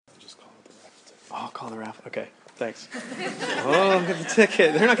Oh, I'll call the raffle. Okay, thanks. Oh, I'll get the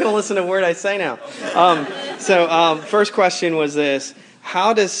ticket. They're not going to listen to a word I say now. First question was this.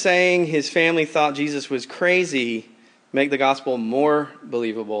 How does saying his family thought Jesus was crazy make the gospel more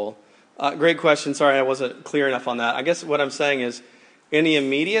believable? Great question. Sorry, I wasn't clear enough on that. I guess what I'm saying is, in the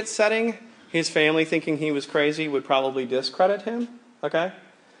immediate setting, his family thinking he was crazy would probably discredit him. Okay?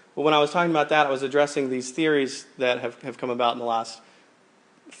 But when I was talking about that, I was addressing these theories that have come about in the last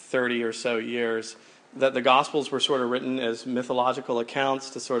 30 or so years, that the Gospels were sort of written as mythological accounts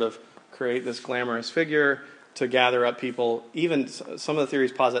to sort of create this glamorous figure, to gather up people. Even some of the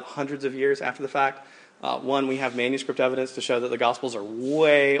theories posit hundreds of years after the fact. One, we have manuscript evidence to show that the Gospels are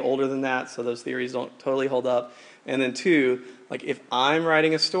way older than that, so those theories don't totally hold up. And then two, like if I'm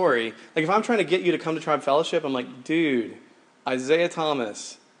writing a story, like if I'm trying to get you to come to Tribe Fellowship, I'm like, dude, Isaiah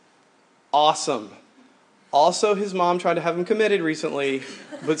Thomas, awesome. Also, his mom tried to have him committed recently,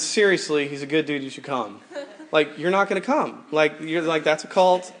 but seriously, he's a good dude, you should come. Like, you're not going to come. Like, you're like, that's a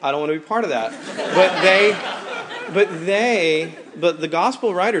cult, I don't want to be part of that. But the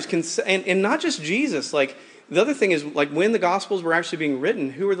gospel writers can, and not just Jesus, like, the other thing is, like, when the gospels were actually being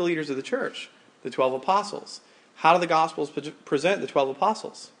written, who were the leaders of the church? The 12 apostles. How do the gospels present the 12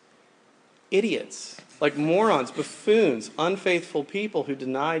 apostles? Idiots. Like morons, buffoons, unfaithful people who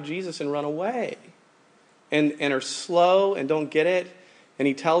deny Jesus and run away. And are slow and don't get it. And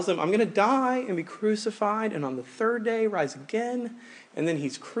he tells them, I'm going to die and be crucified, and on the third day rise again. And then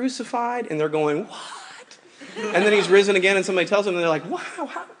he's crucified, and they're going, what? And then he's risen again, and somebody tells them, and they're like, wow,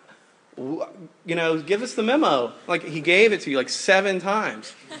 how? Give us the memo. Like, he gave it to you like 7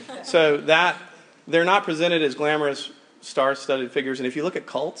 times. So that, they're not presented as glamorous, star-studded figures. And if you look at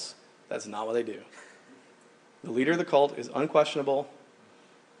cults, that's not what they do. The leader of the cult is unquestionable.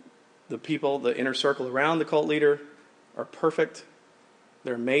 The people, the inner circle around the cult leader are perfect.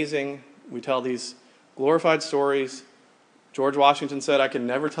 They're amazing. We tell these glorified stories. George Washington said, I can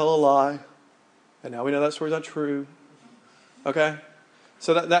never tell a lie. And now we know that story's not true. Okay?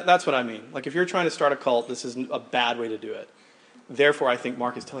 So that's what I mean. Like, if you're trying to start a cult, this is a bad way to do it. Therefore, I think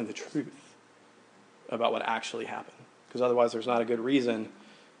Mark is telling the truth about what actually happened. Because otherwise, there's not a good reason,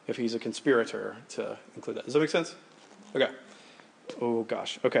 if he's a conspirator, to include that. Does that make sense? Okay. Oh,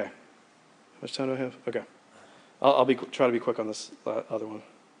 gosh. Okay. How much time do I have? Okay. I'll try to be quick on this other one.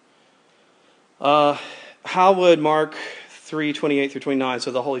 How would Mark 3:28 through 29,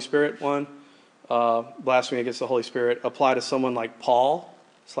 so the Holy Spirit one, blasphemy against the Holy Spirit, apply to someone like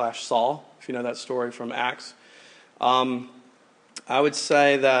Paul/Saul, if you know that story from Acts? I would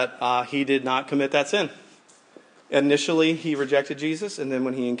say that he did not commit that sin. Initially, he rejected Jesus, and then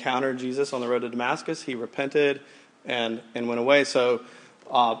when he encountered Jesus on the road to Damascus, he repented and went away. So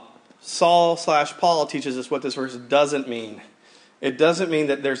Saul/Paul teaches us what this verse doesn't mean. It doesn't mean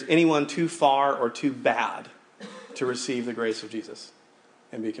that there's anyone too far or too bad to receive the grace of Jesus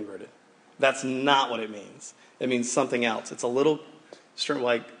and be converted. That's not what it means. It means something else. It's a little,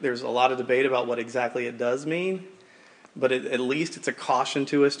 like, there's a lot of debate about what exactly it does mean, but at least it's a caution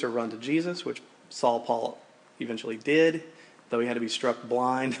to us to run to Jesus, which Paul eventually did, though he had to be struck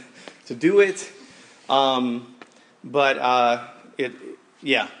blind to do it.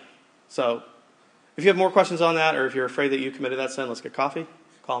 Yeah. So, if you have more questions on that, or if you're afraid that you committed that sin, let's get coffee.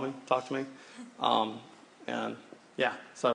 Call me, talk to me. So